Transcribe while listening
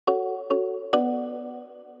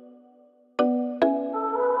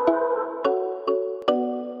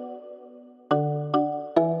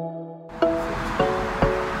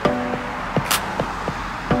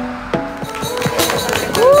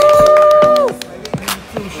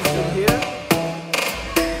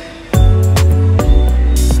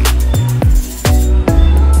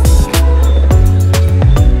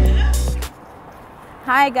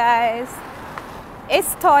guys,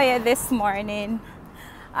 it's Toya this morning.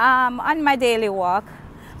 On my daily walk,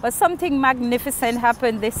 but something magnificent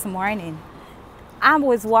happened this morning. I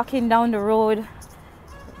was walking down the road,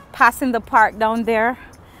 passing the park down there,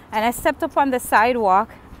 and I stepped up on the sidewalk,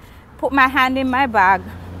 put my hand in my bag,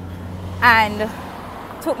 and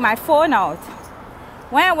took my phone out.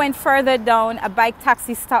 When I went further down, a bike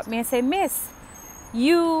taxi stopped me and said, "Miss,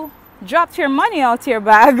 you dropped your money out your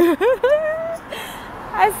bag."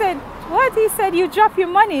 I said, "What?" He said, "You drop your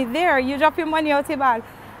money there. You drop your money out your bag."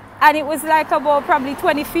 And it was like about probably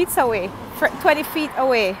 20 feet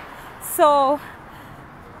away. So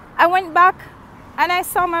I went back and I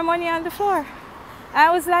saw my money on the floor.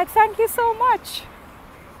 I was like, "Thank you so much."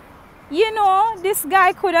 You know, this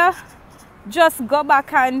guy could have just go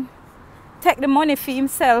back and take the money for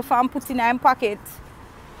himself and put it in his pocket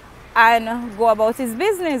and go about his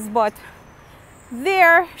business. But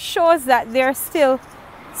there shows that there's still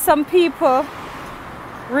some people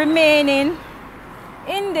remaining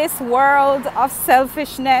in this world of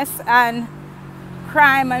selfishness and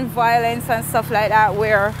crime and violence and stuff like that,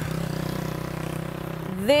 where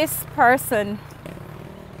this person,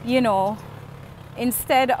 you know,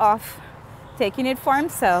 instead of taking it for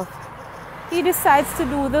himself, he decides to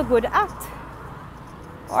do the good act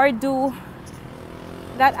or do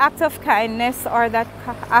that act of kindness or that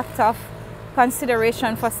act of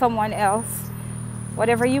consideration for someone else,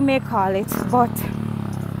 whatever you may call it. But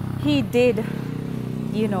he did,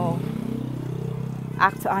 you know,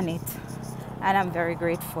 act on it, and I'm very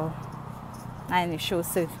grateful. And it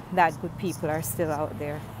shows that good people are still out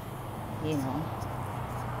there, you know.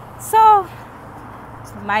 So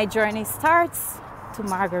my journey starts to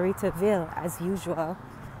Margaritaville as usual,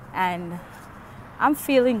 and I'm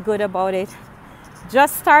feeling good about it.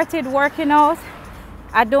 Just started working out.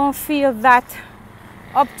 I don't feel that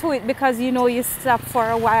up to it because, you know, you stop for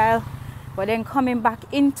a while, but then coming back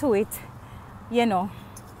into it, you know,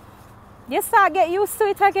 you start get used to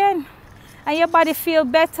it again, and your body feel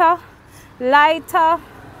better, lighter,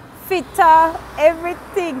 fitter,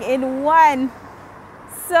 everything in one.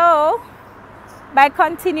 So by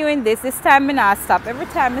continuing this time I not stop. Every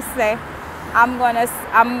time I say I'm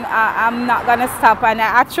not gonna stop, and I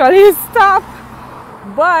actually stop.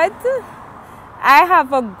 But I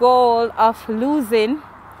have a goal of losing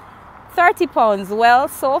 30 pounds. Well,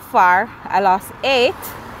 so far I lost 8,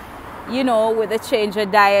 you know, with a change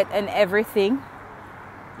of diet and everything,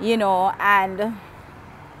 you know, and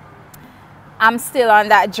I'm still on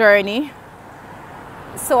that journey.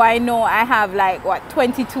 So I know I have like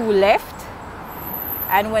 22 left,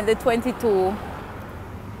 and when the 22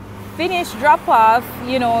 finish, drop off,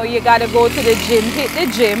 you know, you gotta go to the gym, hit the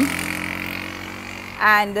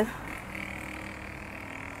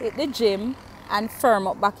gym and firm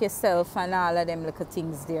up back yourself and all of them little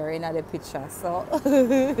things there in the picture. So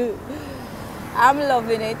I'm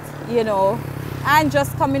loving it, you know, and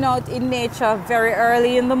just coming out in nature very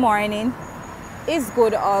early in the morning is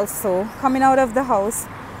good also. Coming out of the house,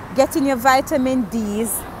 getting your vitamin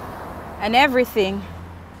D's and everything,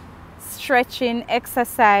 stretching,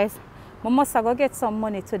 exercise. I must go get some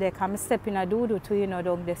money today because I'm stepping a doo-doo to, you know,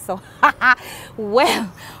 down there. So,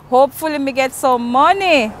 well, hopefully me get some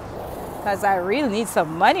money, because I really need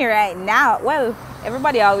some money right now. Well,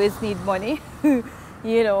 everybody always need money,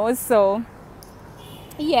 you know, so,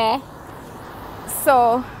 yeah.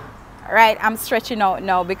 So, right, I'm stretching out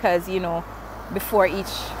now because, you know, before you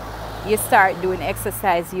start doing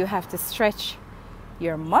exercise, you have to stretch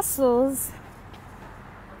your muscles,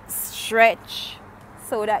 stretch,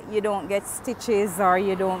 so that you don't get stitches or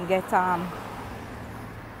you don't get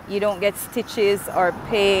stitches or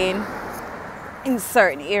pain in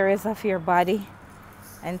certain areas of your body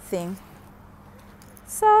and thing.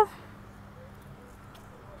 So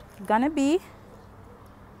gonna be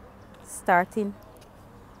starting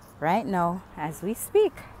right now as we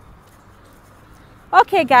speak.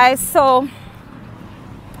 Okay guys, so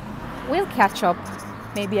we'll catch up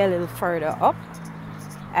maybe a little further up,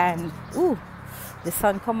 and ooh, the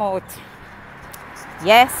sun come out.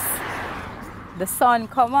 Yes, the sun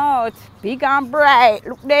come out big and bright.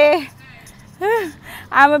 Look there.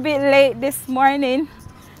 I'm a bit late this morning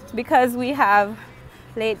because we have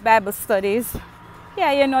late Bible studies.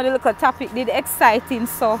 Yeah, you know, the little topic did exciting,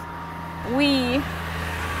 so we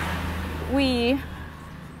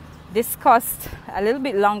discussed a little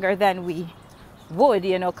bit longer than we would,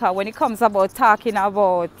 you know, because when it comes about talking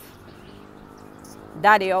about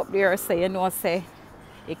daddy up there, so you know, say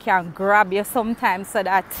it can grab you sometimes, so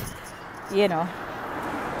that, you know.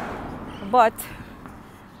 But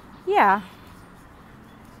yeah,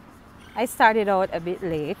 I started out a bit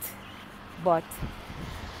late, but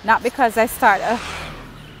Not because I start a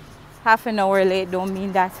half an hour late don't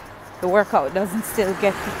mean that the workout doesn't still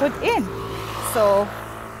get put in. So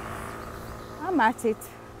I'm at it.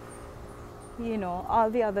 You know, all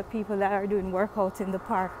the other people that are doing workouts in the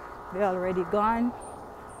park, they're already gone.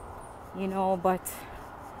 You know, but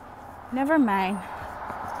never mind.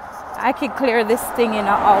 I could clear this thing in an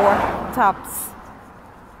hour tops.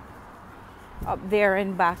 Up there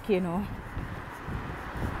and back, you know.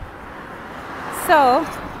 So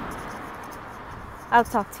I'll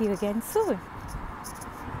talk to you again soon.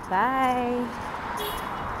 Bye.